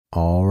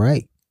All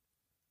right.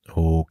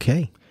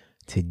 Okay.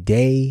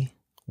 Today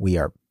we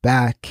are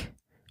back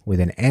with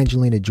an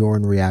Angelina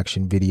Jordan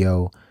reaction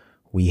video.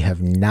 We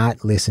have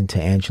not listened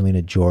to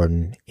Angelina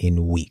Jordan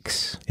in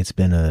weeks. It's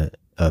been a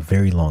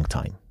very long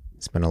time.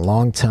 It's been a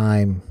long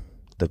time.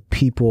 The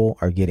people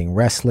are getting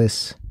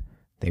restless.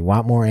 They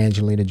want more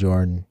Angelina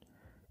Jordan.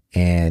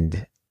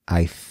 And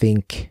I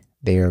think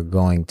they are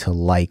going to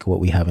like what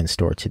we have in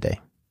store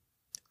today.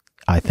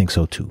 I think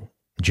so too.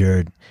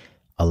 Jared,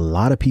 a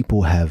lot of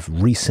people have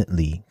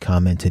recently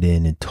commented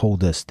in and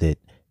told us that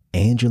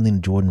Angelina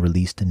Jordan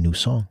released a new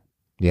song.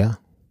 Yeah.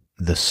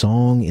 The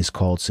song is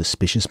called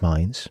Suspicious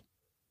Minds,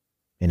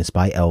 and it's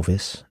by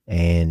Elvis.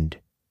 And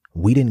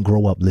we didn't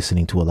grow up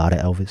listening to a lot of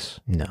Elvis.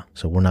 No.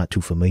 So we're not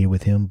too familiar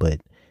with him,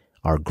 but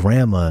our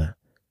grandma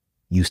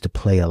used to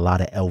play a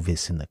lot of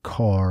Elvis in the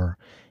car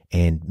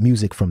and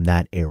music from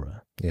that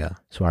era. Yeah.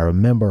 So I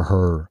remember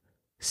her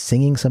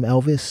singing some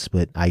Elvis,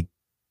 but I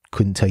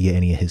couldn't tell you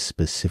any of his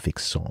specific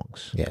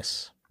songs.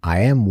 Yes. I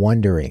am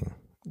wondering,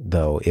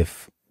 though,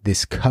 if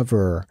this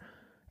cover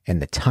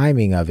and the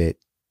timing of it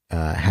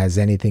has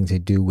anything to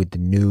do with the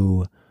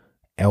new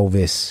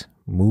Elvis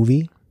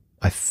movie.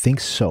 I think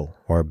so.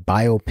 Or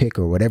biopic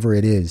or whatever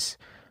it is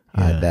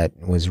that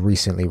was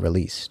recently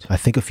released. I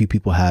think a few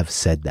people have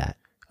said that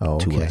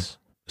to us.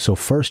 So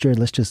first, Jared,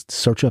 let's just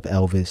search up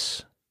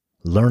Elvis,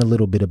 learn a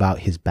little bit about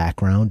his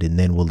background, and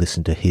then we'll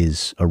listen to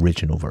his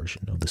original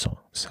version of the song.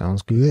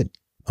 Sounds good.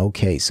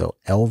 Okay, so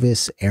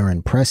Elvis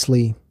Aaron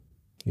Presley,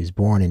 he was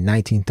born in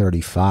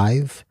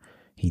 1935.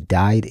 He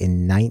died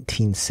in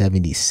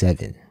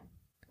 1977.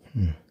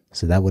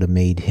 So that would have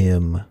made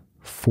him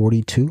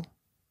 42?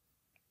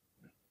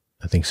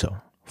 I think so.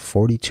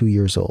 42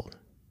 years old.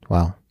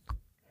 Wow.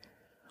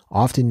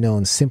 Often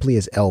known simply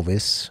as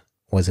Elvis,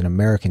 was an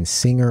American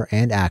singer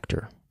and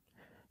actor.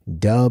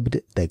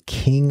 Dubbed the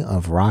King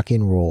of Rock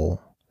and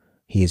Roll,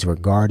 he is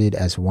regarded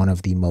as one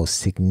of the most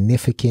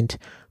significant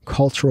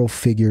cultural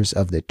figures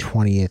of the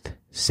 20th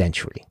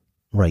century.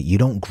 Right. You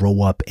don't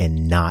grow up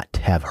and not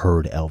have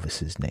heard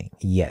Elvis's name.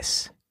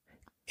 Yes.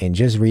 And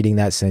just reading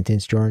that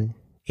sentence, Jordan,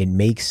 it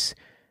makes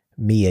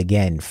me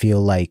again feel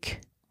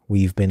like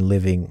we've been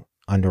living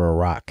under a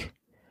rock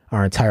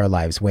our entire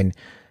lives when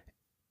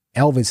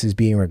Elvis is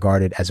being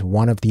regarded as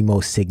one of the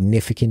most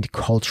significant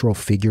cultural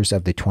figures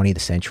of the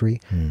 20th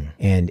century.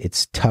 And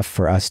it's tough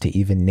for us to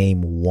even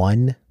name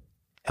one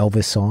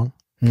Elvis song.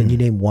 Can you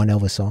name one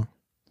Elvis song?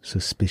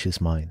 Suspicious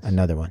Minds.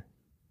 Another one.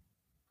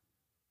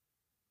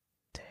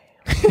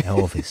 Damn.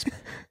 Elvis, man.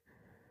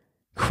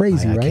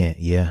 Crazy, I right? can't,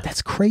 yeah.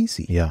 That's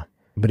crazy. Yeah.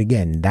 But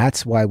again,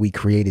 that's why we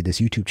created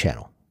this YouTube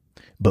channel.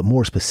 But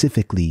more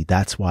specifically,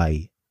 that's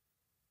why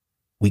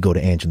we go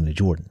to Angelina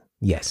Jordan.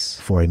 Yes.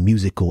 For a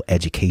musical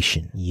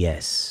education.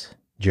 Yes.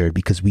 Jared,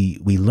 because we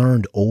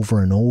learned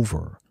over and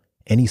over,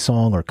 any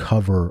song or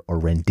cover or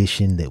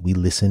rendition that we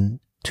listen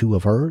to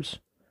of hers,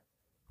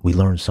 we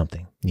learned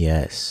something.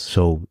 Yes.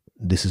 So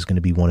this is going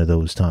to be one of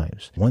those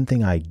times. One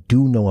thing I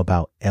do know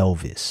about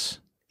Elvis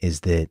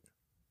is that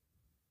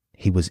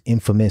he was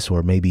infamous,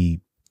 or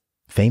maybe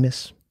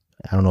famous.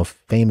 I don't know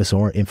if famous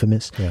or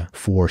infamous,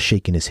 for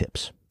shaking his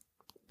hips.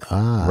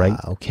 Ah, right?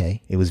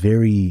 Okay. It was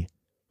very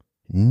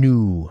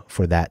new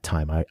for that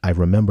time. I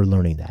remember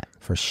learning that.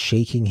 For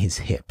shaking his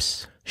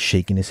hips.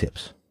 Shaking his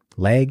hips.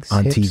 Legs?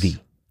 On hips? TV.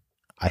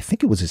 I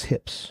think it was his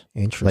hips.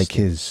 Interesting. Like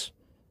his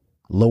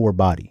lower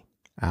body.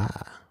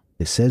 Ah.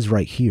 It says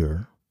right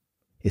here,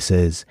 it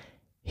says,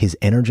 his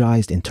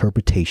energized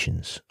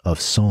interpretations of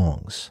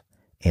songs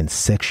and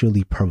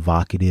sexually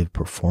provocative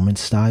performance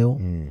style,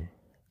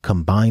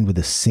 combined with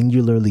a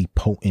singularly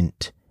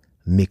potent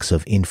mix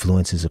of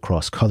influences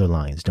across color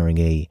lines during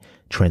a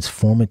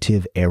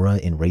transformative era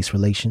in race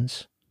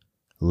relations,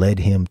 led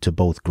him to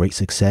both great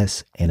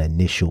success and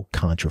initial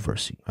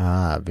controversy.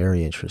 Ah,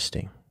 very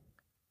interesting.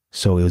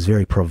 So it was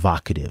very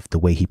provocative, the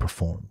way he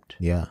performed.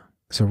 Yeah.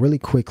 So really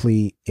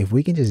quickly, if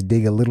we can just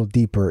dig a little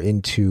deeper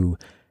into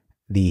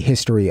the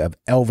history of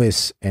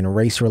Elvis and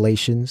race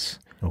relations.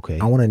 Okay.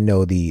 I want to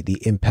know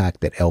the impact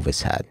that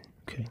Elvis had.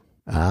 Okay.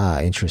 Ah,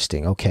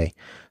 interesting. Okay.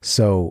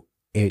 So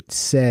it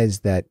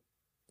says that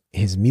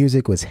his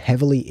music was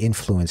heavily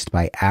influenced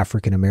by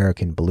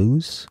African-American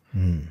blues,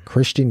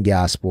 Christian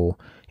gospel,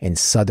 and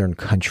Southern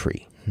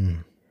country.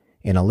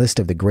 In a list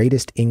of the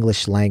greatest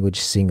English language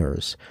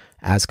singers,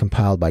 as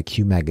compiled by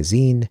Q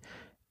Magazine,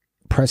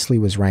 Presley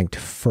was ranked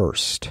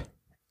first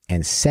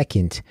and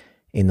second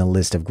in the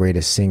list of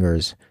greatest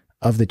singers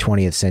of the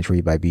 20th century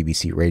by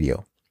BBC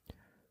Radio.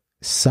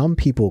 Some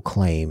people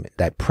claim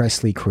that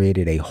Presley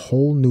created a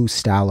whole new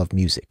style of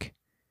music.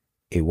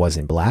 It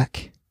wasn't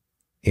black,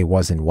 it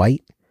wasn't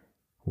white,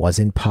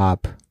 wasn't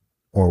pop,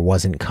 or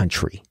wasn't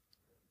country.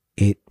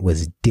 It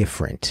was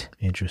different.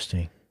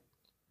 Interesting.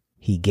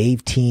 He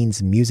gave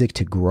teens music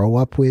to grow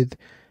up with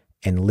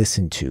and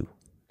listen to,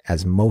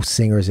 as most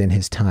singers in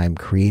his time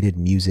created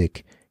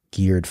music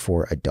geared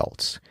for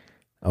adults.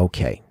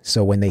 Okay,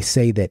 so when they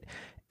say that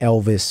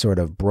Elvis sort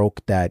of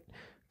broke that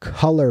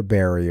color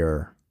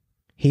barrier,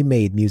 he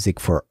made music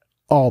for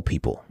all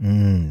people.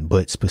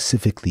 But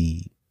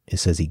specifically it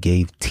says he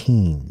gave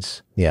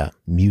teens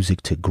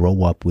music to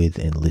grow up with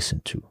and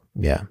listen to.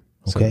 Yeah.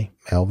 Okay.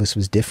 So Elvis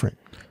was different.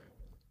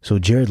 So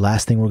Jared,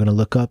 last thing we're going to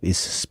look up is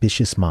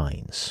Suspicious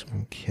Minds.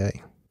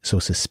 Okay. So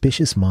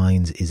Suspicious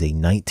Minds is a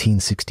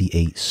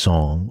 1968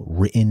 song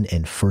written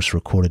and first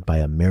recorded by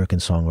American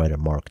songwriter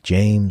Mark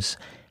James.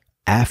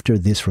 After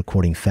this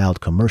recording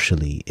failed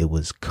commercially, it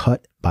was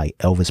cut by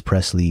Elvis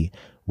Presley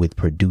with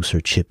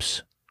producer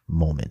Chips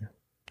Moman,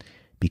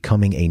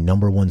 becoming a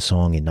 #1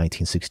 song in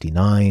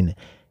 1969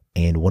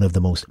 and one of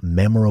the most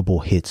memorable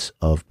hits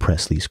of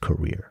Presley's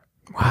career.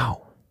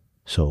 Wow.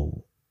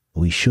 So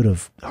we should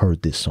have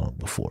heard this song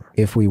before.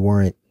 If we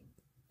weren't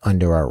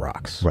under our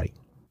rocks. Right.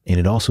 And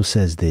it also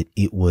says that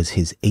it was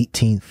his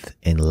 18th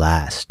and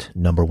last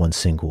 #1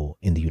 single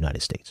in the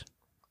United States.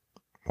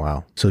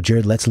 Wow. So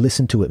Jared, let's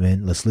listen to it,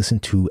 man. Let's listen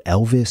to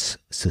Elvis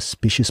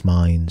Suspicious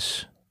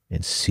Minds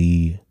and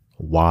see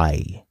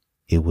why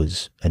it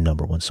was a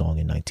 #1 song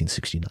in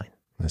 1969.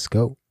 Let's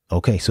go.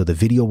 Okay, so the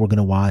video we're going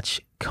to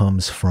watch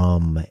comes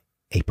from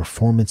a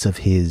performance of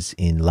his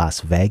in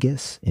Las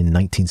Vegas in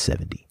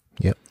 1970.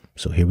 Yep.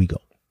 So here we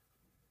go.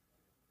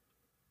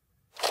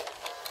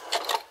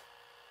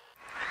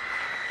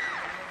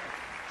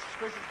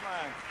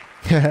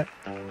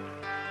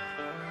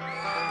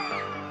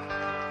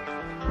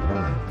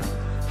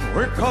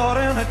 We're caught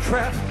in a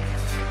trap.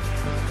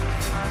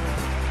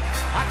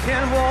 I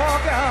can't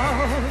walk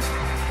out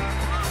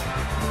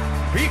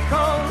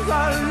because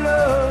I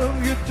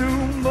love you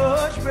too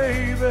much,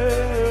 baby.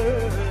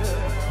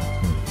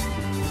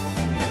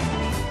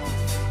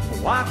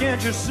 Why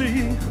can't you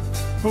see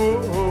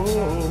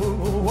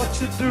what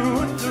you're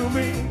doing to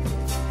me?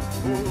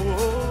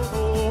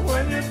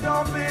 When you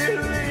don't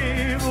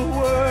believe a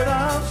word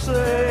I'm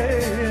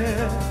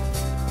saying.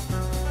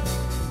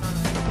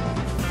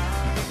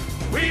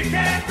 We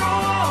can't go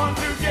on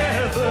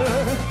together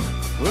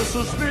with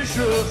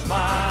suspicious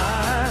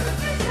minds,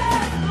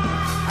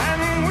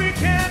 and we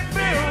can't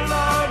build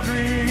our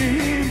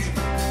dreams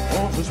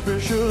on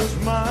suspicious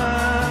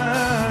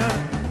minds.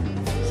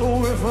 So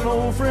if an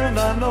old friend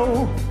I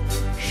know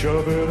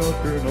shove it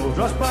up your nose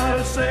just by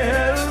to say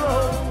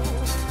hello,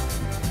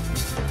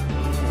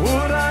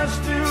 would I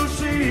still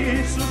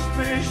see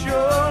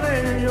suspicion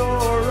in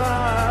your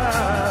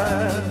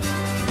eyes?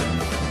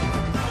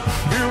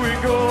 Here we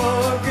go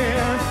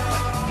again,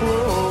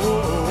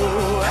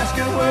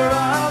 asking where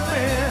I've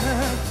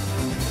been.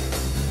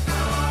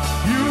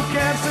 You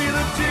can't see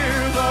the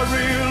tears are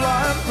real,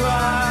 I'm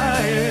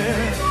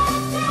crying.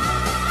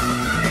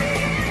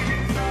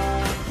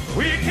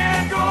 We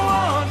can't go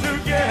on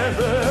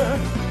together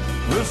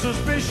with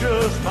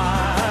suspicious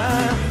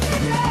minds,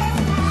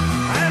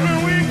 and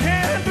we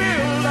can't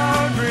build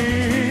our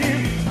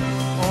dreams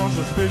on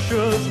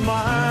suspicious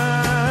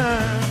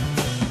minds.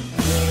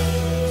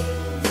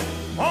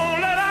 Won't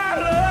let our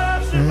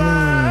love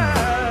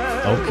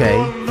survive. Okay.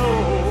 Oh, no.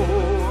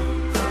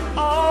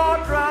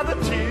 Oh, dry the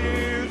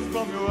tears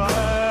from your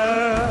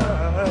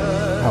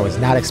eyes. I was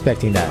not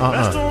expecting that.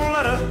 Let's don't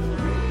let a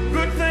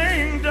good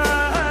thing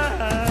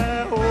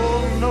die.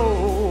 Oh no,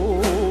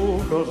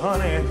 'cause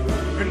honey,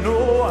 you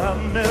know I'll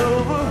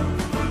never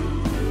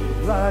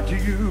lie to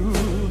you.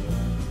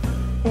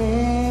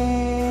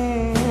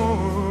 Ooh,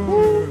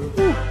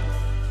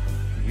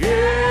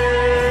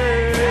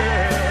 yeah.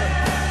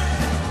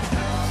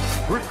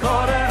 We're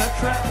caught in a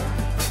trap.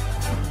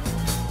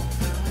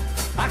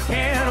 I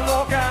can't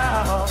walk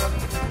out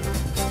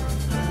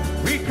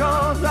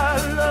because I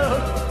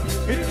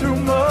love it too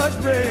much,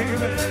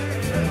 baby.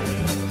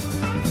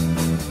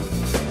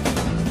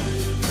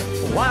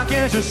 Why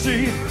can't you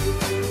see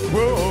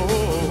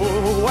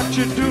what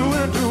you're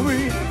doing to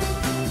me?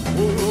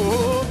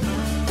 Whoa,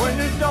 when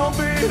you don't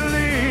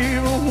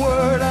believe a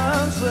word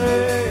I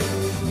say.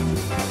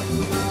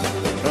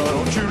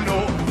 Don't you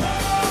know?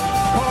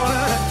 Caught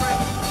in a trap.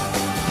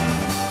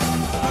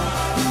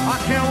 I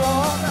can't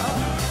walk out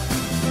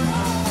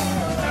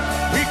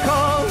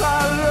because I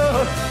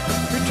love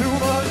you too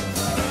much.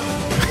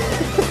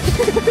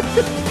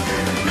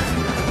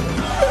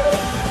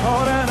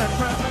 Caught in a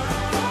trap.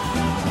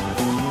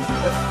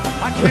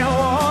 I can't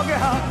walk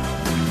out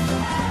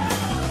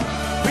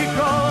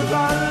because I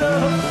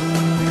love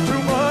you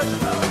too much.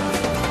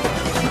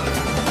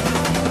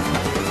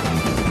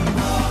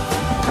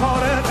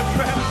 Caught in a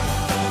trap.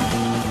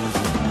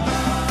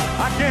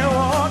 I can't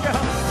walk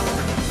out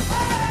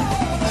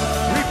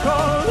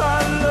because I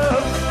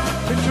love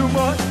you too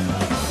much.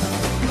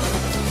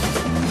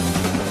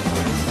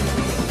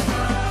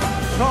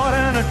 Caught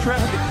in a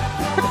trap.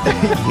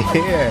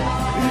 Yeah.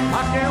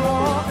 I can't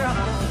walk out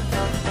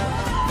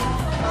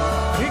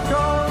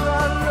because I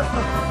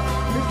love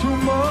you too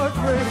much,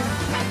 baby.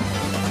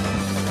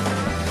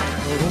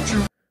 Oh, don't you?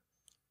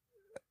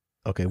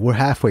 Okay, we're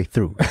halfway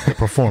through the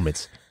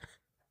performance.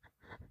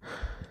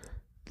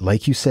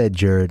 Like you said,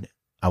 Jared,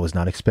 I was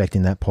not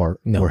expecting that part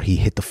where he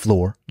hit the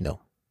floor.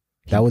 No.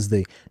 That was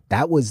the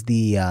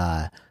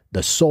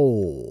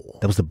soul.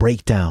 That was the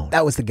breakdown.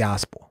 That was the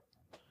gospel.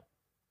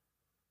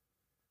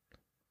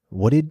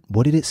 What did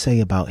it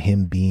say about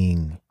him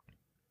being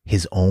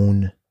his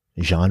own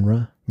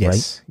genre,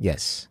 Yes. right?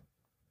 Yes.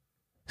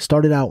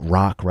 Started out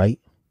rock, right?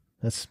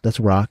 That's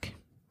rock,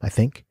 I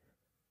think.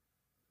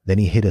 Then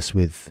he hit us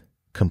with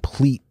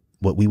complete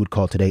what we would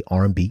call today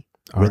R&B,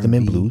 rhythm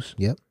and R&B. blues,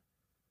 Yep.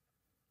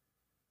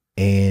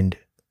 and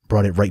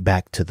brought it right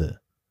back to the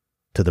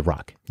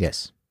rock,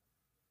 Yes.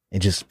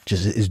 and just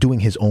is doing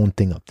his own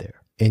thing up there.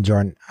 And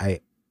Jordan, I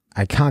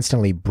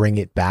constantly bring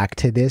it back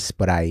to this,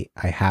 but I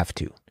have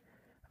to.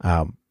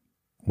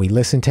 We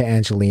listened to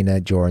Angelina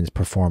Jordan's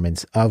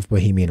performance of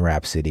Bohemian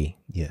Rhapsody.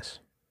 Yes.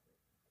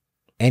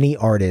 Any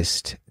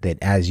artist that,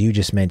 as you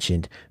just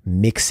mentioned,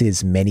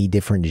 mixes many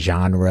different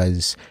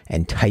genres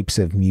and types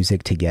of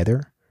music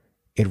together,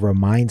 it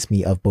reminds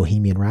me of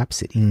Bohemian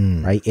Rhapsody,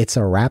 right? It's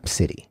a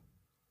rhapsody.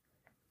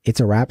 It's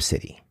a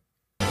rhapsody.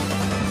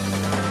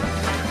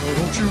 Oh,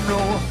 don't you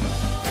know,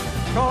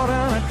 caught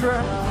in a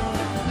trap.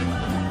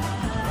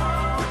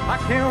 I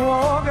can't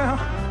walk out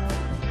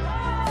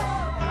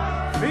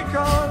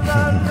because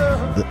I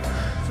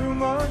love too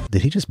much.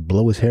 Did he just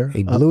blow his hair?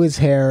 He up? blew his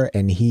hair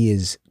and he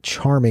is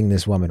charming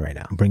this woman right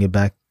now. Bring it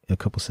back in a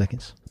couple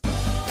seconds.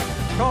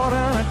 Caught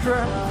in a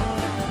trap.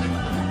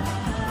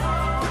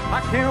 I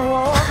can't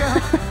walk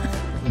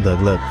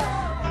out Look.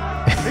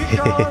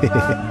 because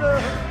I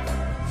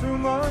love too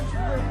much.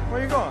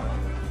 Where you going?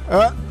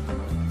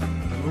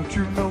 Don't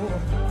you know,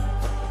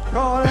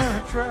 caught in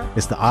a trap.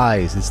 It's the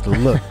eyes. It's the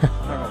look.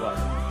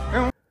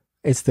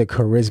 It's the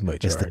charisma,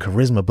 It's the Jordan.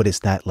 charisma, but it's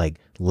that like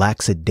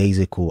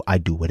lackadaisical, I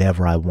do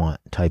whatever I want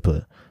type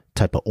of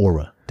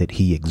aura that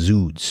he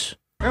exudes.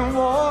 And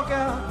walk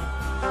out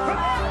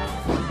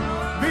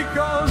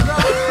because I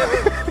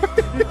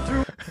love you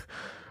too.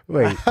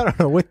 Wait, I don't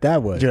know what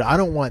that was. Jared, I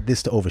don't want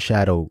this to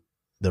overshadow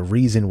the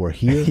reason we're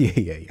here.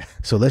 Yeah.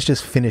 So let's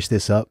just finish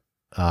this up.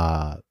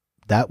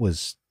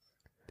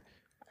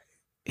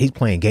 He's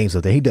playing games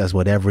up there. He does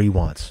whatever he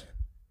wants.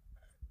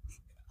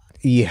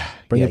 Yeah.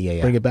 Bring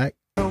yeah. it back.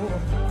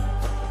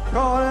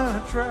 Caught in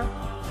a trap.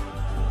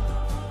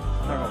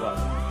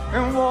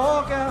 And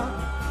walk out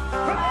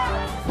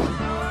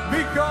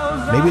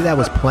because Maybe that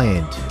was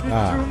planned.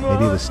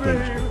 maybe it was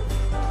staged.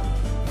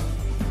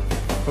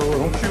 Oh,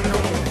 don't you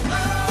know,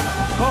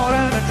 caught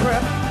in a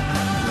trap.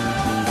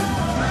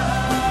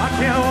 I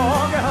can't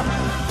walk out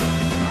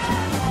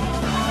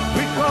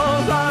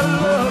because I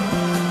love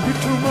you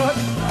too much.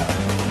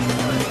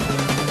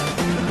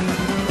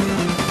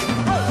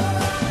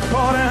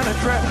 Caught in a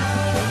trap.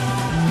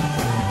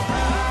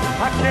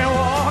 I can't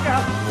walk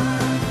out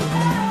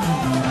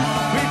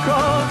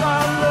because I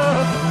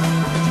love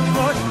you too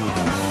much.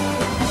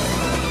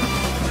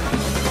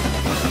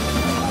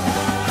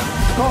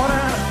 Caught in a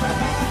trap.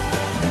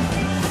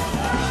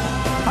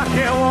 I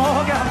can't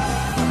walk out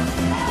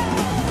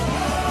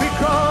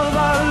because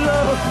I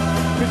love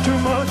you too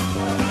much.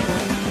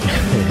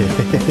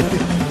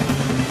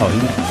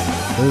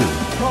 Ooh.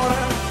 Caught in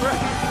a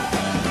trap.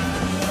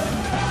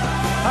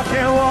 I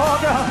can't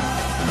walk out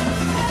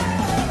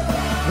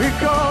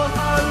because I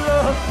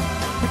love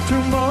you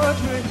too much.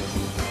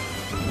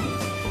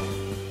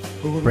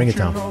 Oh, Bring it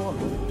don't you down. know,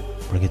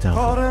 Bring it down.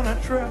 caught in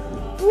a trap.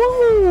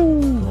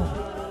 Woo!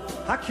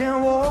 I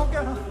can't walk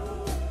out.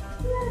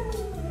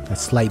 A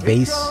slight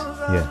bass.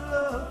 Yeah.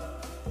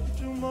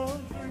 Too much.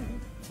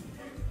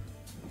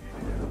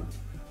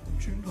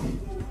 Don't you know,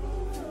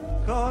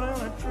 caught in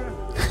a trap.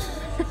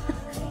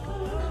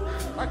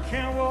 I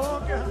can't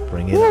walk out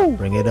Bring it up.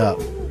 Bring it up.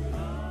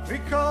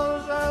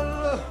 because I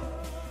love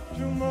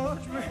too much.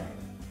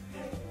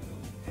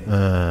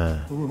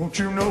 Don't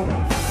you know?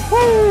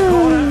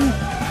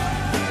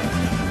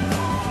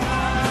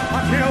 I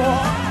can't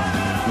walk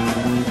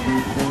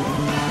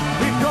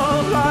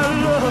because I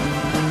love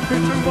you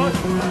too much.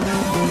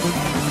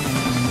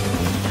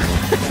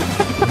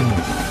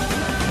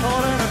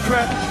 Caught in a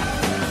trap.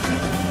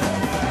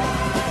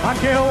 I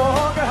can't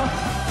walk out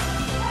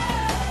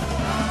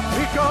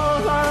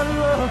because I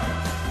love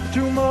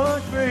you too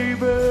much,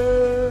 baby.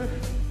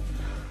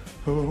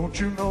 Oh, don't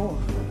you know?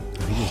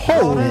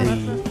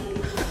 Holy.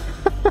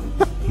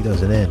 He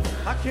doesn't end.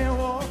 I can't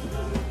walk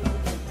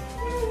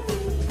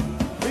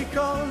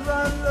because I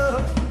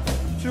love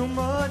too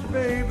much,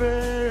 baby.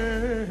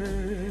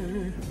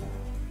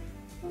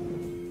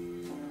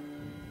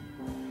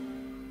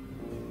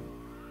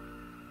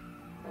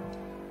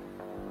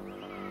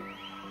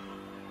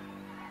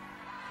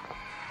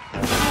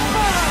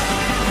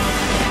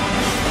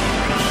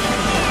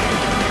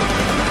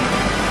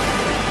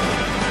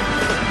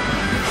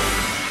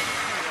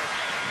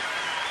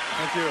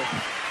 Thank you.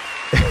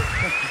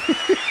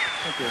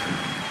 Thank you.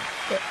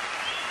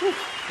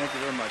 Thank you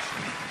very much.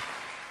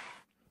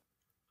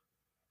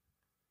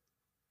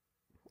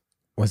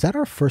 Was that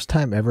our first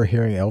time ever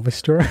hearing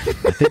Elvis, Jordan?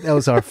 I think that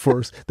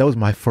was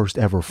my first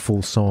ever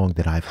full song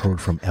that I've heard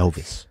from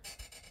Elvis.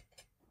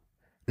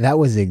 That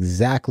was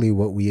exactly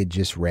what we had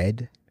just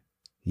read.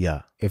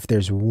 Yeah. If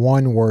there's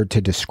one word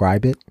to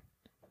describe it,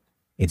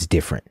 it's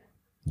different.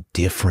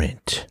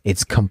 Different.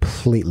 It's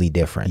completely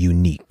different.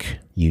 Unique.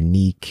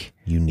 Unique.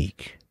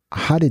 Unique.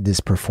 How did this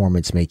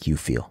performance make you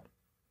feel?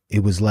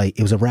 It was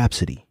a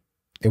rhapsody.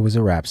 It was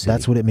a rhapsody.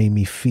 That's what it made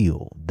me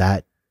feel.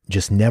 That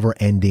just never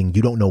ending.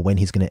 You don't know when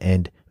he's going to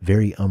end.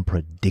 Very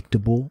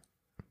unpredictable.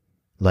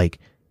 Like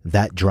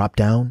that drop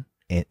down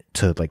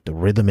to like the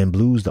rhythm and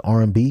blues, the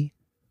R&B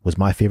was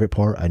my favorite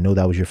part. I know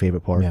that was your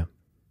favorite part. Yeah.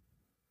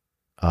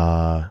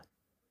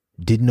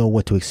 Didn't know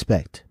what to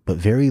expect, but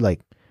very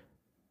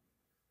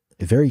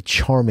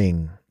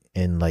charming,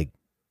 and like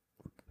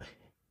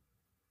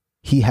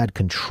he had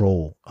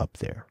control up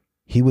there.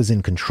 He was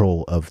in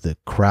control of the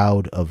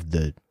crowd, of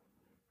the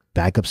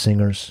backup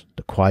singers,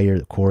 the choir,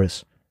 the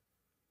chorus.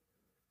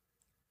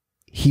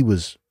 He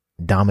was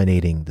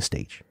dominating the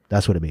stage.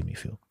 That's what it made me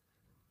feel.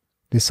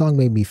 This song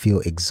made me feel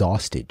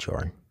exhausted,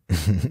 Jordan.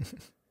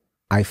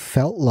 I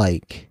felt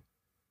like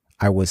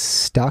I was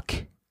stuck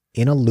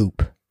in a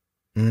loop.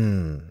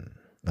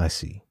 I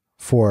see.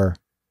 For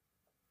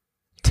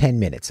 10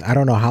 minutes. I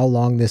don't know how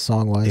long this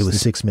song was. It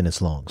was 6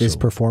 minutes long. This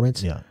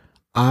performance? Yeah.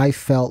 I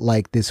felt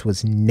like this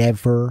was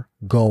never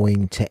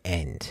going to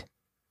end.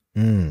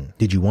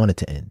 Did you want it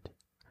to end?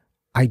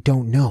 I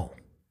don't know.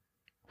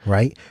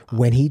 Right?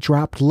 When he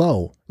dropped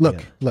low,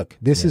 look,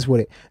 this is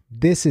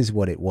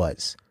what it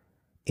was.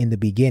 In the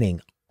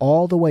beginning,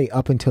 all the way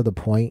up until the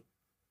point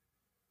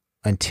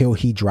until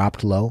he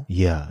dropped low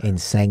and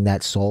sang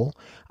that soul,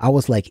 I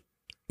was like,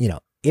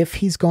 if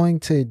he's going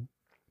to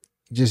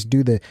just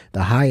do the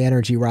high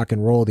energy rock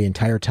and roll the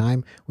entire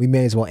time, we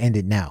may as well end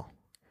it now.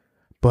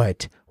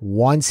 But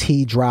once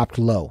he dropped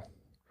low,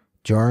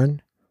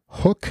 Jordan,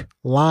 hook,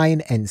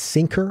 line, and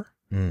sinker,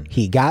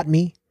 he got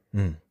me.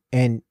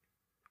 And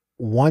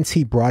once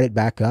he brought it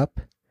back up,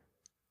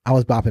 I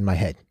was bopping my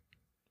head.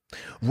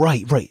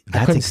 Right.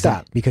 I couldn't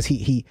stop because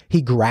he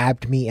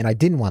grabbed me, and I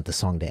didn't want the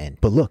song to end.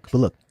 But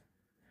look.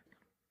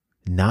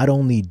 Not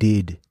only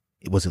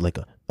was it like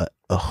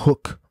a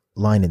hook,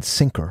 line, and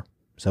sinker.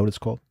 Is that what it's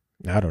called?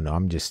 I don't know.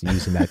 I'm just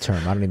using that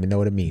term. I don't even know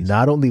what it means.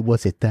 Not only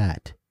was it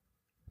that,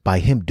 by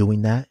him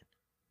doing that,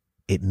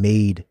 it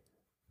made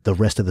the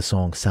rest of the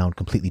song sound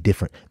completely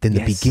different than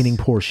the beginning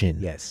portion.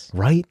 Yes.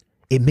 Right?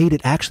 It made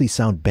it actually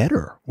sound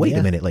better. Wait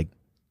a minute. Like,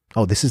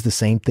 oh, this is the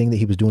same thing that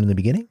he was doing in the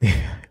beginning?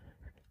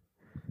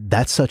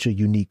 That's such a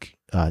unique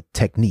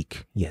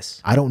technique.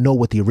 Yes. I don't know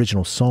what the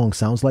original song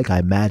sounds like. I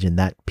imagine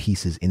that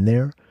piece is in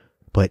there.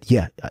 But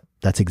yeah,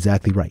 that's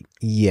exactly right.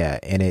 Yeah,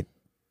 and it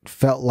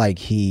felt like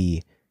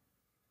he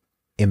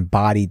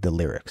embodied the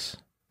lyrics.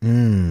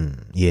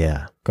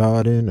 Yeah.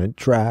 Caught in a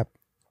trap.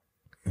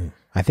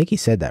 I think he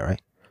said that,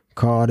 right?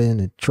 Caught in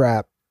a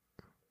trap.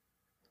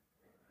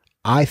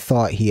 I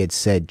thought he had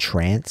said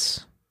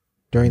trance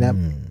during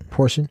that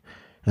portion.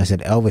 And I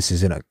said, Elvis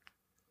is in a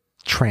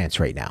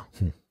trance right now.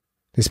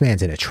 This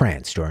man's in a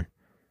trance, Jordan.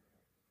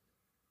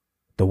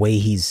 The way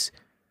he's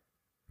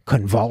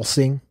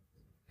convulsing.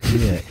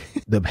 Yeah.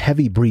 The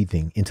heavy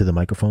breathing into the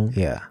microphone.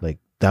 Yeah. Like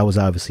that was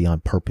obviously on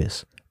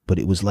purpose, but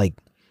it was like,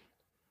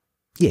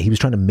 he was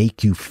trying to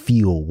make you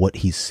feel what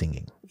he's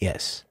singing.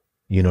 Yes.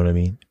 You know what I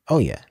mean? Oh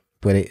yeah.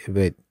 But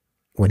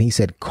when he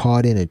said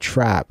caught in a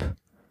trap,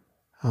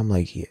 I'm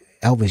like,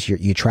 Elvis,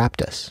 you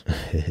trapped us.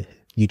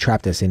 You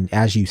trapped us. And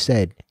as you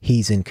said,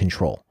 he's in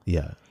control.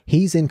 Yeah.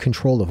 He's in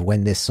control of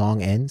when this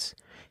song ends.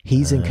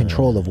 He's in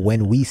control of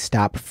when we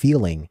stop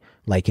feeling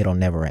like it'll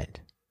never end.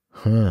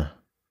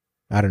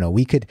 I don't know.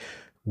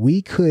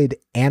 We could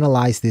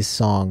analyze this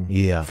song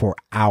for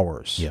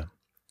hours. Yeah.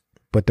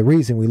 But the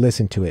reason we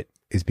listen to it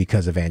is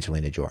because of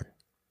Angelina Jordan.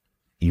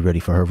 You ready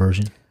for her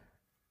version?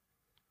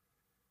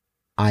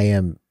 I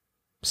am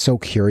so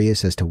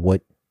curious as to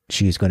what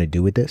she's going to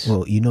do with this.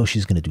 Well,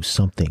 she's going to do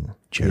something,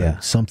 Jared. Yeah.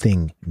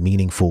 Something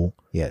meaningful.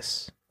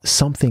 Yes.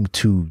 Something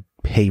to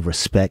pay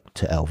respect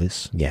to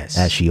Elvis. Yes.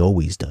 As she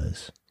always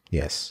does.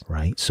 Yes.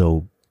 Right?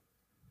 So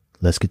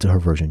let's get to her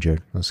version,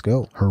 Jared. Let's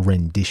go. Her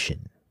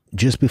rendition.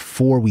 Just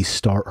before we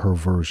start her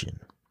version,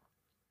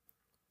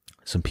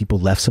 some people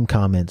left some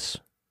comments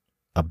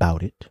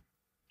about it,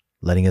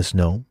 letting us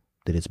know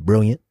that it's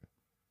brilliant,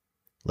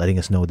 letting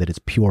us know that it's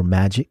pure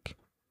magic,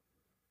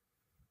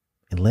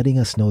 and letting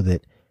us know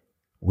that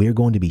we're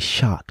going to be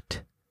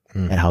shocked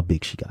at how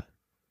big she got.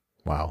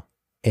 Wow.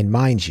 And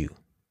mind you,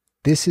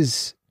 this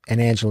is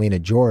an Angelina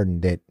Jordan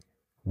that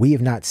we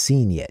have not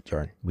seen yet,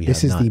 Jordan.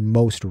 This is the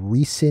most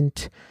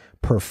recent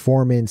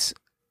performance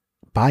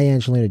by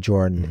Angelina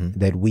Jordan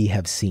that we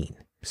have seen.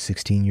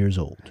 16 years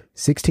old.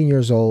 16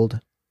 years old,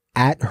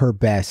 at her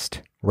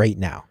best right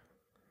now.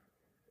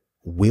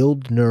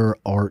 Wildner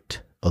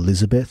Art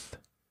Elizabeth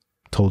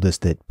told us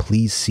that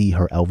please see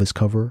her Elvis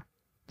cover,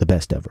 the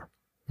best ever.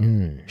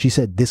 She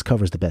said this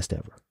cover's the best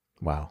ever.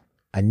 Wow.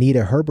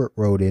 Anita Herbert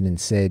wrote in and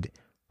said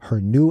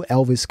her new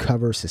Elvis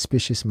cover,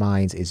 Suspicious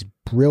Minds, is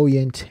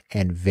brilliant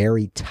and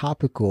very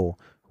topical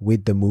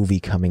with the movie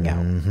coming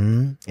out.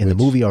 And the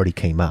movie already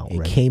came out, right? It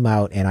right? came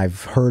out, and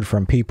I've heard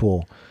from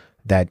people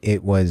that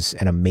it was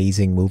an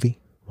amazing movie.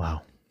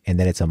 Wow. And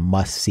that it's a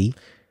must-see.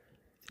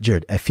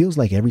 Jared, it feels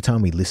like every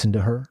time we listen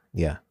to her,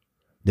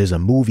 there's a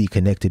movie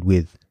connected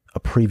with a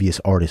previous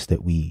artist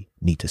that we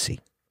need to see.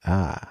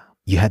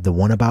 You had the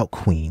one about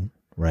Queen,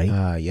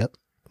 right? Yep.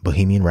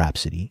 Bohemian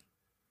Rhapsody.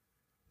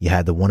 You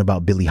had the one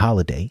about Billie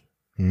Holiday,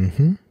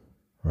 Mm-hmm.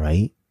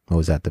 Right? What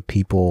was that? The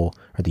People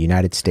or the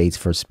United States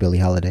versus Billie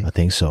Holiday? I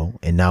think so.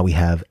 And now we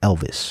have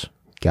Elvis.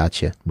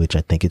 Gotcha. Which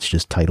I think it's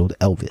just titled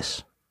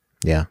Elvis.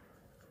 Yeah.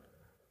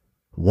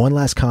 One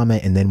last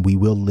comment, and then we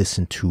will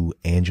listen to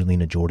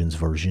Angelina Jordan's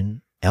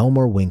version.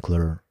 Elmer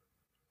Winkler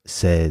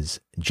says,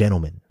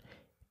 gentlemen,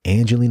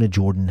 Angelina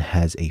Jordan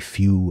has a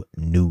few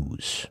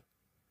news.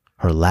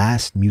 Her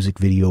last music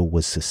video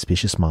was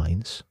Suspicious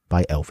Minds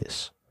by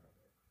Elvis.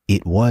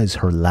 It was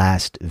her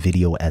last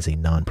video as a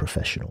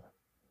non-professional.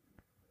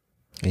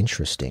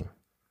 Interesting.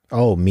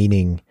 Oh,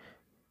 meaning,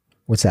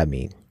 what's that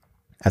mean?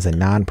 As a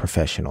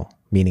non-professional,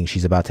 meaning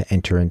she's about to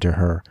enter into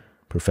her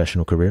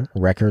professional career?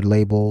 Record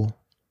label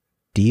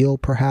deal,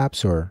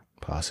 perhaps, or?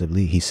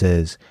 Possibly. He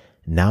says,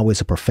 now as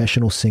a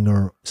professional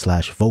singer /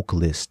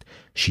 vocalist,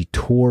 she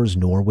tours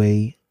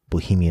Norway,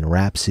 Bohemian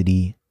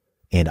Rhapsody,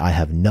 and I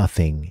Have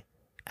Nothing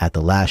at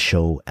the last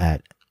show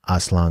at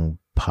Aslang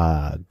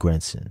Pa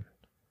Grensen.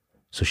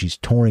 So she's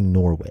touring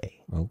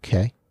Norway.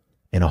 Okay.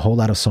 And a whole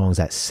lot of songs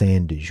at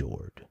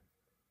Sandefjord.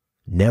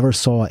 Never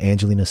saw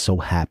Angelina so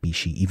happy.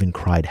 She even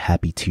cried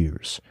happy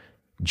tears.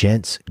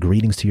 Gents,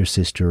 greetings to your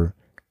sister,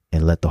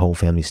 and let the whole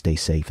family stay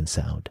safe and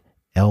sound.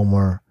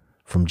 Elmer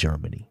from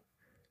Germany.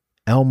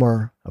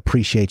 Elmer,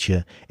 appreciate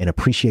you and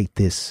appreciate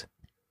this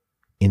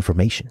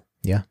information.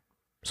 Yeah.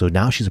 So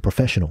now she's a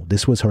professional.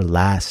 This was her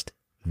last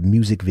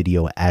music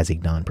video as a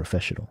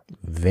non-professional.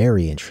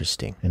 Very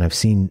interesting. And I've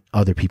seen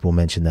other people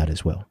mention that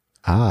as well.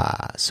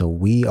 So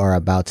we are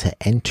about to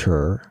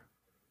enter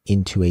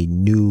into a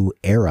new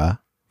era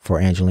for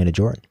Angelina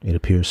Jordan. It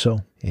appears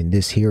so. And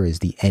this here is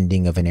the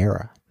ending of an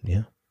era.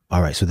 Yeah.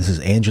 All right. So this is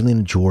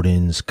Angelina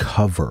Jordan's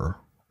cover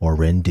or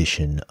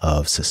rendition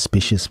of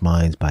Suspicious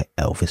Minds by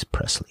Elvis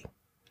Presley.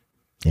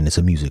 And it's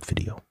a music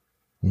video.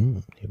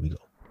 Here we go.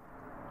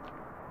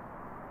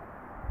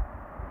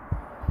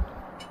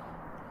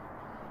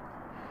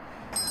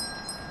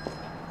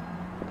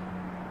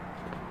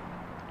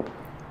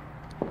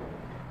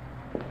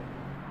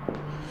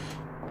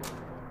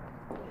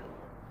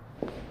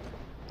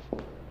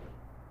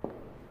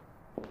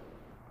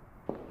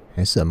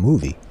 It's a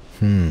movie.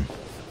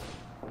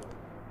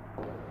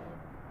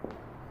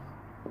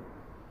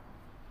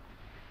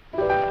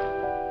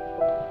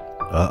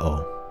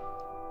 Uh-oh.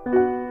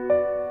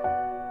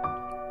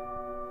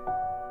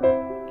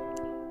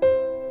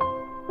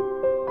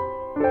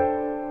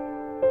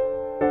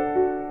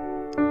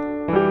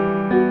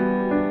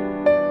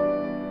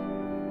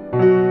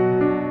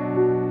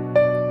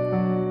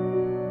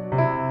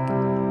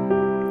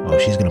 Oh,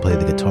 she's gonna play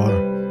the guitar.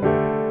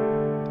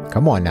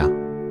 Come on now.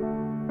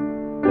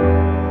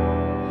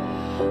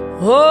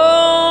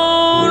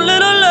 Oh,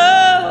 little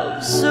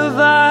love,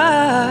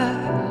 survive.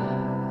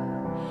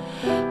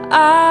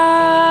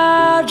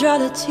 I dry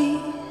the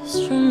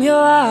tears from your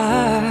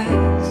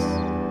eyes.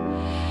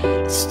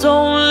 Just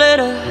don't let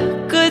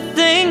a good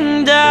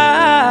thing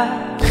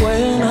die.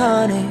 When,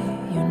 honey,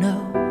 you know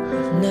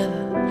I've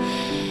never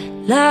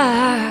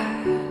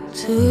lied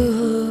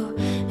to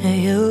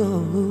you.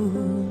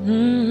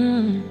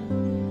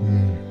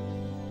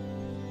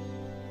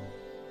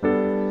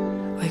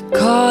 We're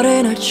caught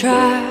in a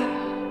trap.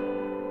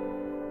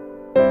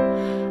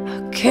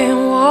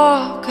 Can't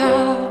walk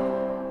out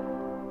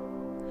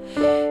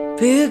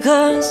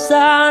because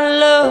I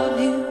love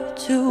you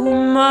too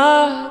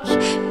much,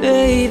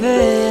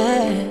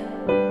 baby.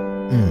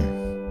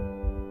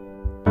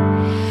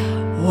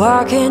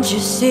 Why can't you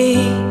see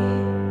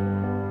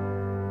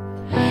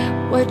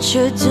what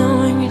you're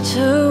doing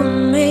to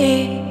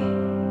me?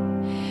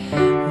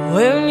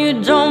 When you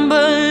don't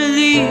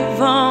believe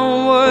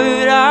a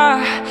word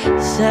I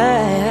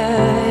say.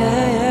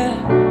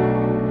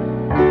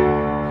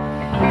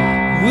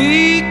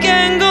 We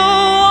can go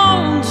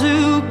on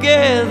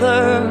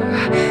together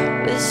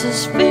with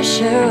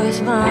suspicious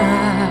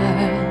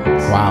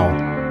minds. Wow.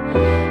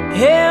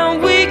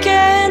 And we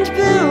can't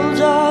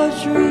build our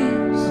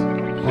dreams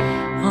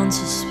on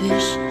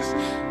suspicious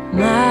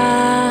minds.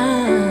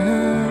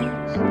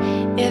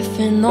 If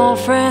an old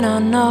friend I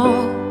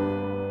know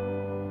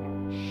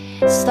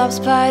stops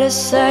by to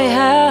say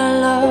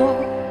hello,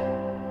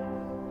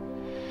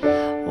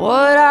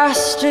 would I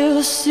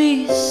still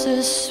see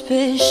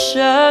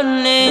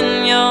suspicion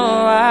in your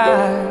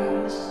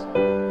eyes?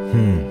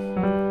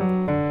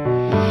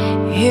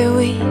 Here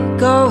we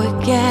go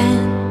again,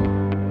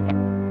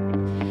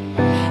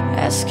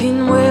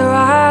 asking where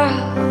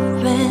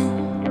I've been.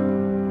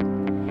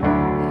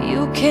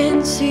 You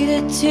can see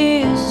the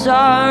tears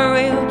are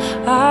real,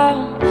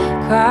 I'm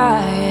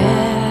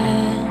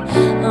crying.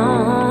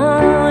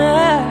 Oh,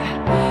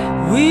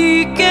 yeah.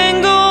 We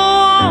can go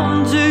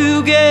on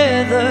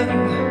together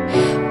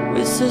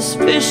with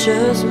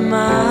suspicious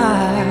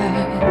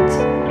minds,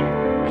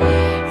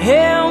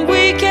 and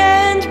we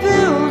can't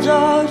build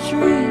our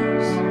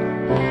dreams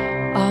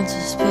on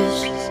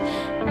suspicious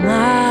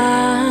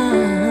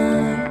minds.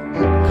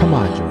 Come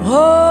on, Jordan.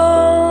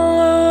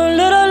 Oh,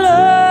 little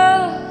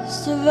love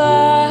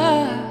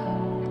survive.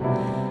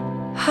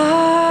 I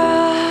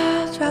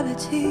dry the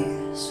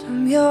tears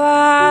from your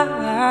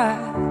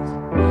eyes.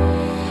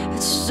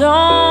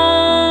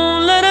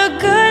 Don't let a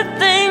good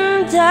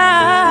thing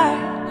die.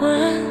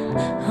 When,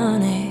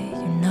 honey,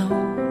 you know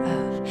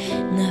I've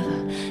never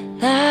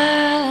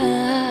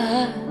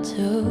lied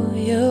to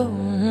you.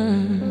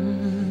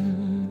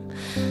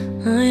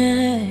 Oh,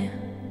 yeah.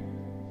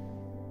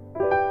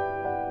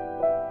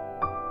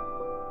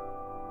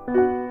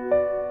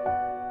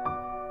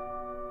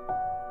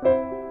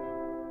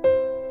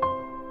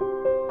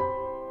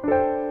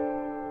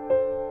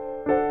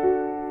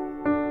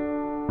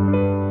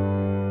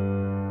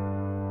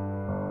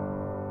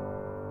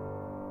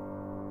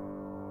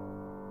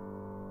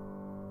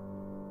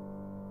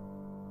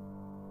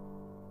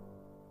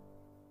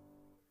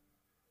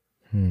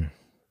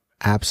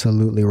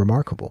 Absolutely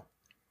remarkable.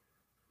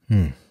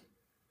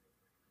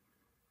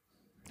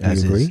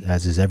 As agree?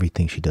 as is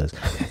everything she does.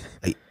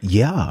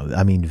 Yeah,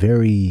 I mean,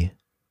 very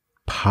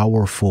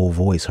powerful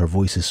voice. Her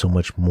voice is so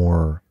much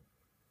more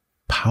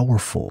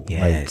powerful.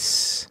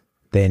 Yes.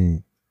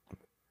 Than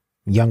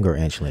younger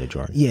Angelina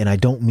Jordan. Yeah, and I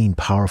don't mean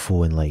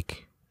powerful in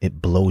like it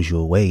blows you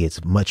away.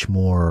 It's much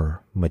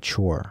more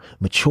Mature.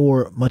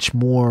 much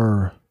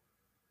more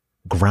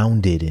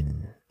grounded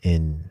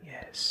in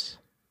Yes.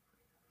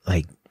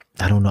 like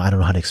I don't know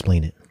how to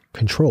explain it.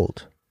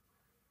 Controlled.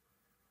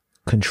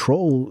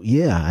 Control,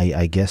 yeah,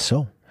 I guess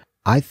so.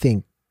 I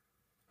think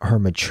her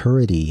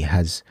maturity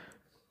has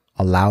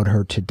allowed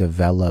her to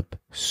develop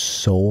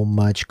so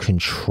much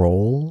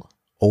control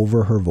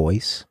over her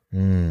voice,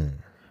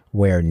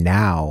 where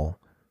now,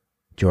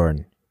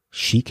 Jordan,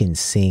 she can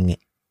sing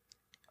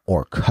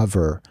or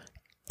cover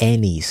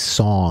any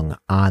song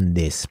on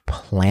this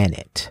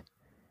planet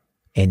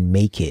and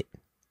make it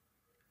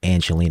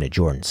Angelina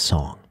Jordan's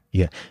song.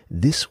 Yeah,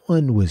 this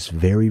one was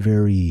very,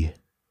 very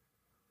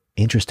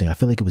interesting. I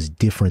feel like it was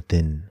different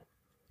than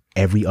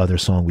every other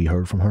song we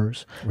heard from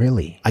hers.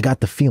 Really? I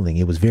got the feeling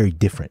it was very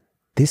different.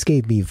 This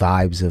gave me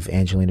vibes of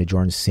Angelina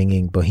Jordan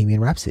singing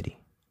Bohemian Rhapsody.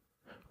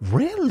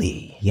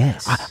 Really?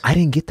 Yes. I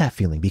didn't get that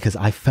feeling because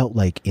I felt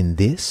like in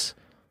this,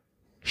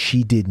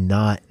 she did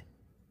not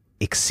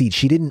exceed.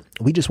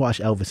 We just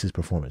watched Elvis's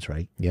performance,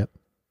 right? Yep.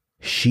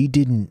 She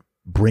didn't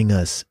bring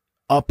us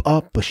up,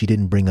 but she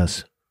didn't bring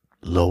us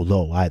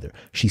low either.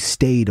 She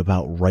stayed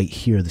about right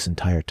here this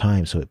entire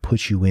time. So it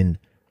puts you in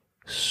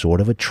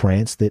sort of a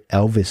trance that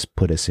Elvis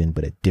put us in,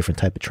 but a different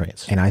type of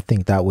trance. And I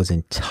think that was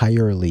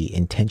entirely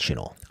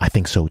intentional. I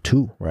think so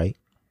too, right?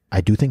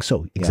 I do think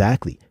so.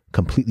 Exactly.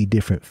 Completely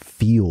different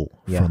feel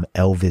from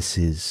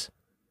Elvis's,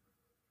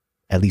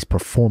 at least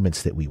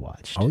performance that we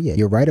watched. Oh yeah,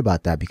 you're right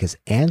about that because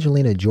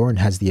Angelina Jordan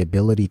has the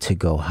ability to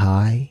go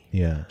high.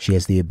 Yeah. She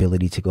has the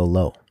ability to go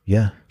low.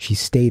 Yeah. She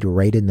stayed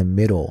right in the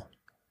middle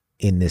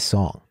in this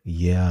song.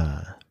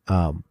 Yeah.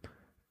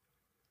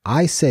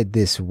 I said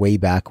this way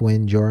back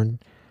when,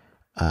 Jordan,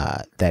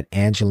 that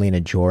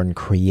Angelina Jordan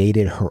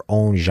created her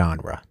own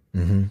genre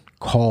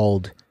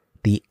called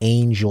the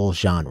angel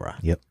genre.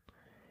 Yep.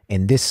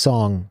 And this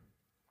song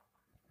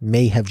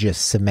may have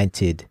just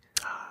cemented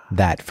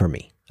that for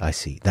me. I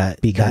see.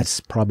 That's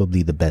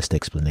probably the best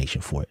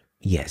explanation for it.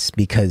 Yes,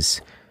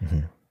 because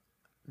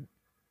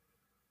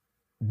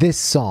this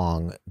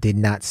song did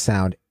not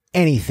sound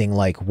anything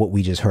like what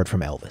we just heard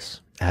from Elvis.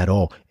 At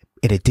all.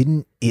 And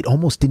it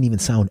almost didn't even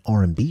sound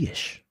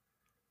R&B-ish.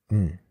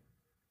 When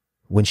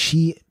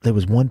there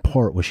was one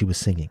part where she was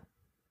singing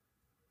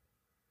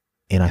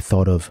and I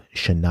thought of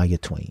Shania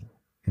Twain.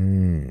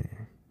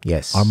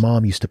 Yes. Our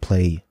mom used to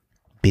play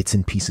bits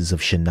and pieces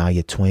of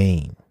Shania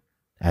Twain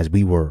as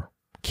we were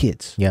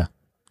kids. Yeah.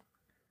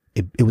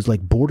 It was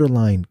like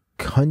borderline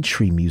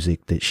country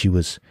music that she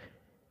was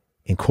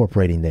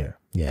incorporating there.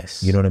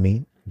 Yes. You know what I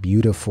mean?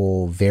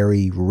 Beautiful,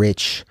 very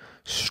rich,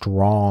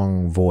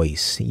 strong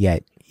voice,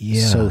 yet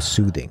so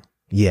soothing.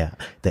 Yeah.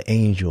 The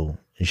angel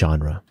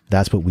genre.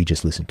 That's what we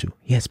just listened to.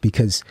 Yes,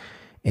 because,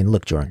 and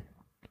look, Jordan,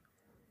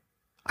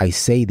 I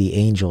say the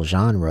angel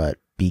genre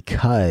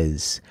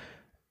because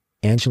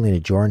Angelina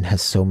Jordan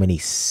has so many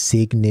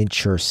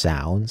signature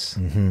sounds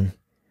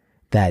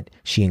that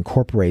she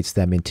incorporates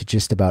them into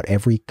just about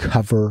every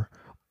cover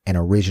and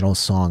original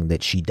song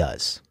that she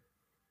does.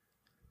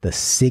 The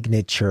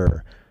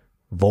signature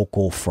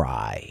vocal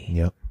fry.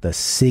 Yep. The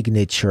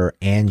signature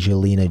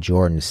Angelina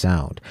Jordan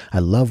sound. I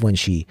love when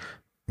she,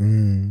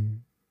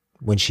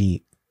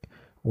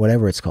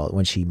 whatever it's called,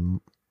 when she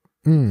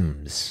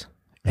MMMs.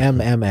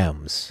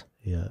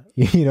 Yeah.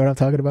 You know what I'm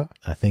talking about?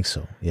 I think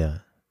so. Yeah.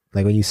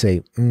 Like when you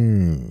say,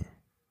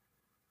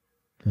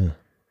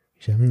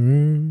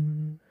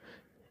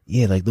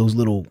 Yeah, like those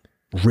little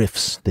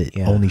riffs that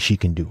only she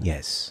can do.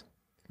 Yes.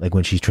 Like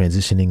when she's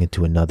transitioning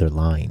into another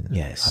line.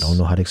 Yes. I don't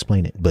know how to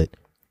explain it, but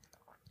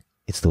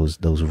it's those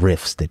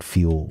riffs that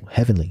feel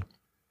heavenly.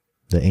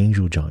 The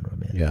angel genre,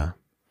 man. Yeah.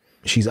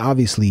 She's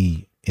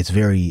obviously, it's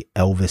very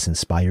Elvis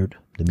inspired,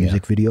 the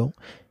music video.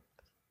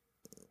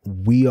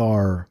 We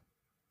are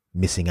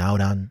missing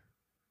out on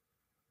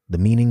the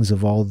meanings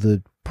of all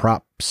the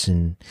props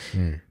and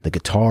the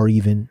guitar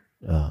even,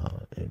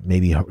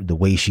 maybe the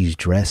way she's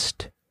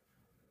dressed.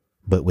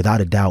 But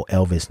without a doubt,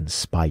 Elvis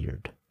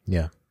inspired.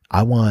 Yeah.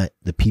 I want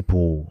the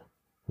people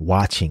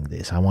watching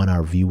this, I want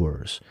our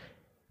viewers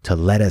to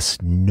let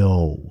us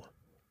know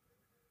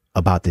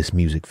about this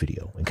music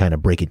video and kind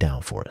of break it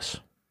down for us,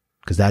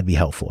 because that'd be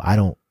helpful.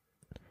 I'm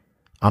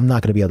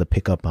not going to be able to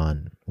pick up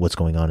on what's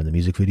going on in the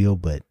music video,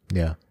 but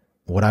Yeah.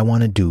 what I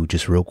want to do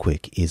just real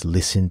quick is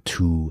listen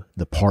to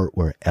the part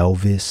where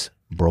Elvis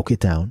broke it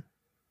down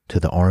to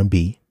the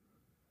R&B,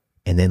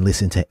 and then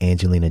listen to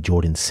Angelina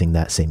Jordan sing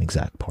that same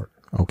exact part.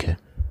 Okay.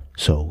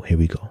 So here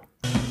we go.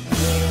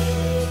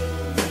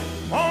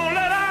 Won't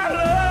let our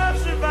love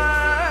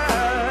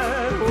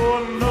survive.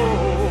 Oh no.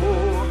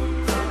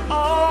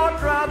 Oh,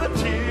 dry the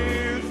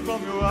tears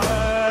from your eyes.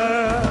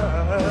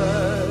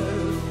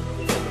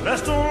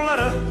 Let's don't let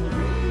a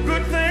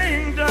good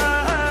thing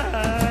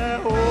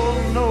die.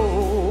 Oh no.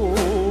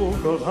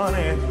 'Cause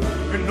honey,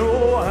 you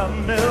know I'll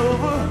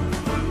never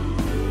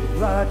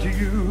lie to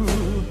you.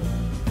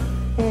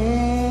 Ooh,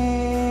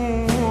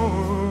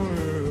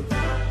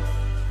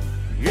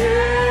 yeah.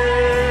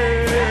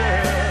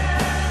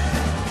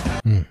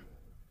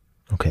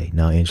 Okay,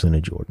 now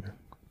Angelina Jordan.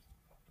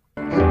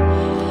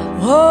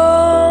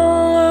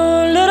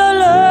 Oh, little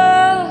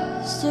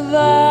love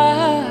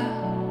survive.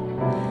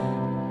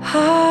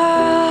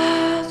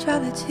 Dry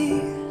the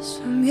tears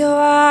from your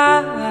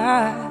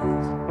eyes.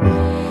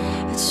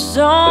 It's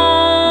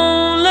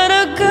don't let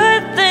a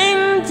good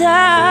thing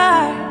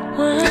die.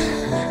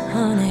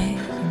 Honey,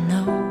 you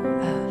know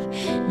I've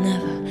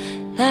never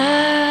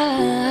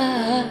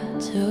lied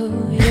to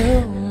you.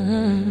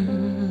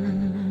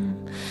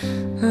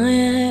 Oh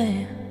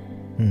yeah.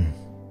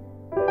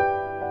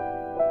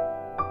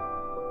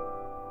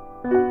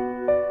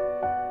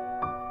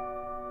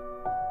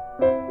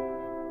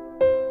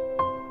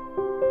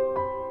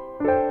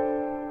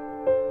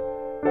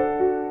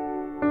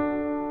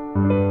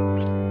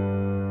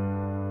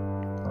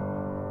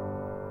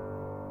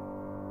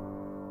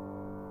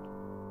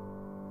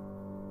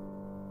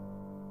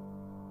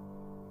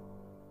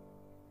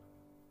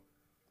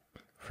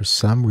 For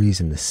some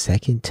reason, the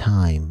second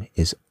time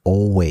is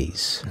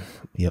always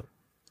Yep,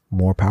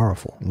 more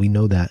powerful. we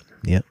know that.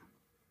 Yep.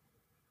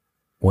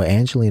 What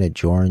Angelina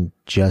Jordan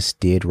just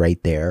did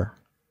right there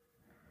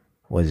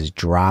was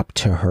drop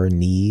to her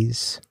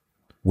knees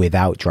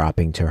without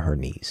dropping to her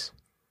knees.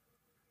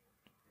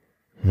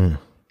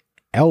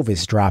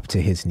 Elvis dropped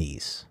to his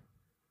knees,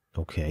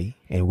 Okay.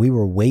 and we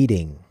were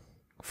waiting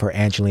for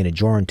Angelina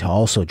Jordan to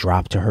also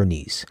drop to her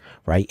knees,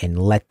 right?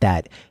 And let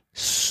that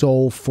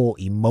soulful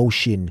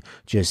emotion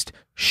just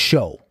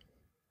show.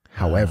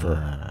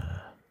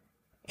 However,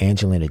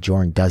 Angelina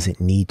Jordan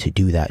doesn't need to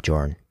do that,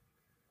 Jordan.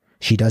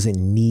 She doesn't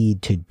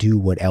need to do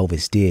what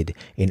Elvis did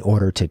in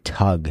order to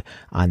tug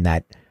on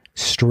that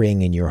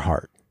string in your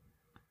heart,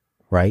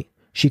 right?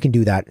 She can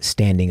do that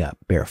standing up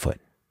barefoot.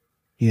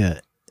 Yeah,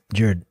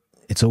 Jared,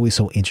 it's always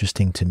so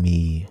interesting to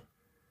me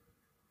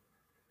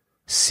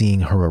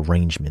seeing her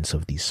arrangements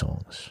of these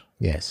songs,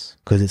 Yes.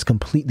 because it's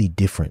completely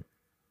different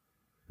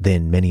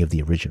than many of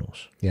the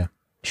originals. Yeah.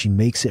 She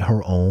makes it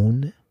her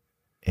own,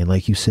 and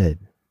like you said,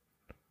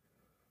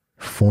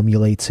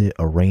 formulates it,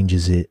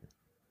 arranges it,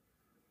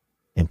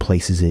 and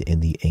places it in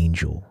the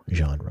angel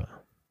genre.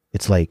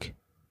 It's like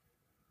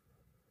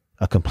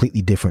a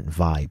completely different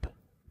vibe,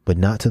 but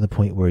not to the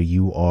point where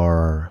you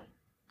are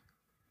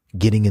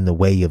getting in the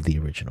way of the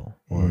original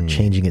or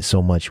changing it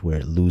so much where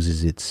it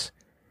loses its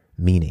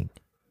meaning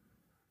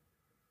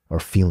or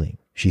feeling.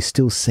 She's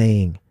still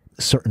saying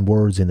certain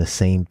words in the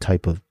same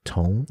type of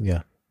tone,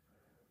 Yeah.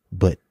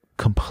 but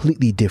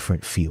completely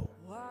different feel,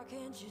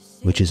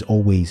 which is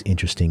always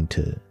interesting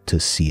to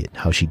see it,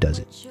 how she does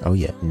it. Oh,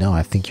 yeah. No,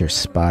 I think you're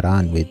spot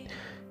on with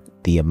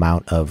the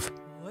amount of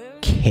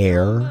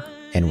care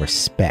and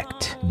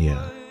respect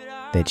Yeah,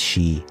 that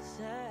she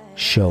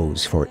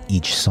shows for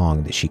each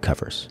song that she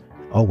covers.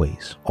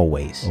 always.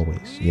 Always.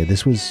 Yeah,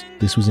 this was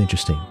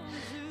interesting.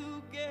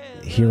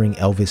 Hearing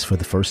Elvis for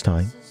the first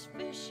time.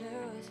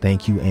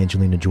 Thank you,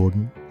 Angelina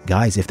Jordan.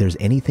 Guys, if there's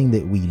anything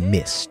that we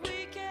missed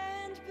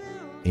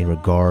in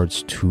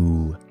regards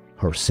to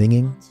her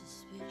singing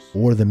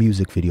or the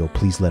music video,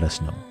 please let us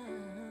know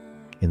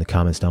in the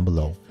comments down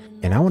below.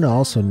 And I want to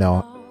also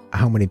know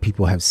how many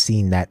people have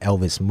seen that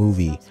Elvis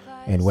movie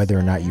and whether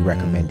or not you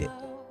recommend it.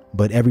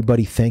 But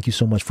everybody, thank you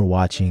so much for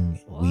watching.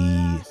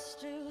 We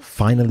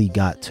finally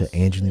got to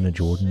Angelina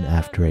Jordan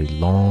after a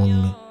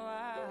long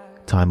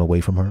time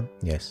away from her.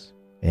 Yes.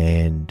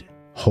 And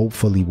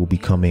hopefully we'll be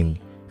coming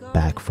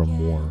back for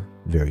more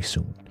very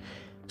soon.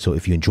 So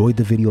if you enjoyed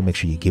the video, make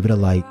sure you give it a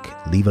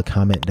like, leave a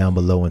comment down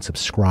below, and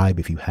subscribe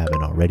if you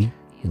haven't already.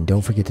 And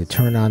don't forget to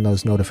turn on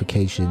those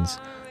notifications.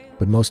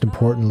 But most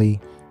importantly,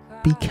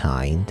 be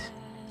kind.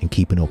 And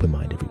keep an open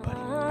mind, everybody.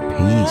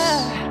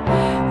 Peace.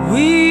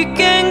 We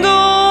can go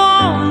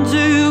on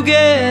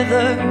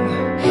together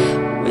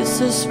with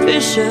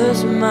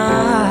suspicious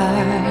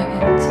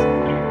minds,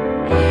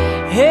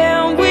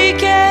 and we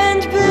can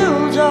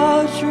build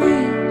our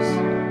dreams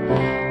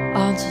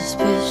on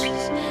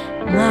suspicious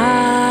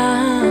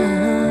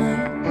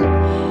minds.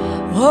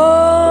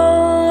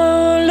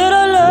 Oh,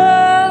 little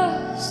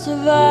love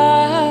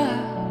survive.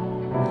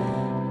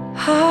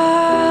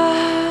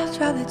 I'd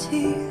rather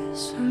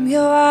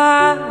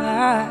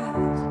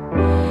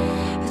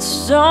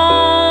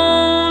don't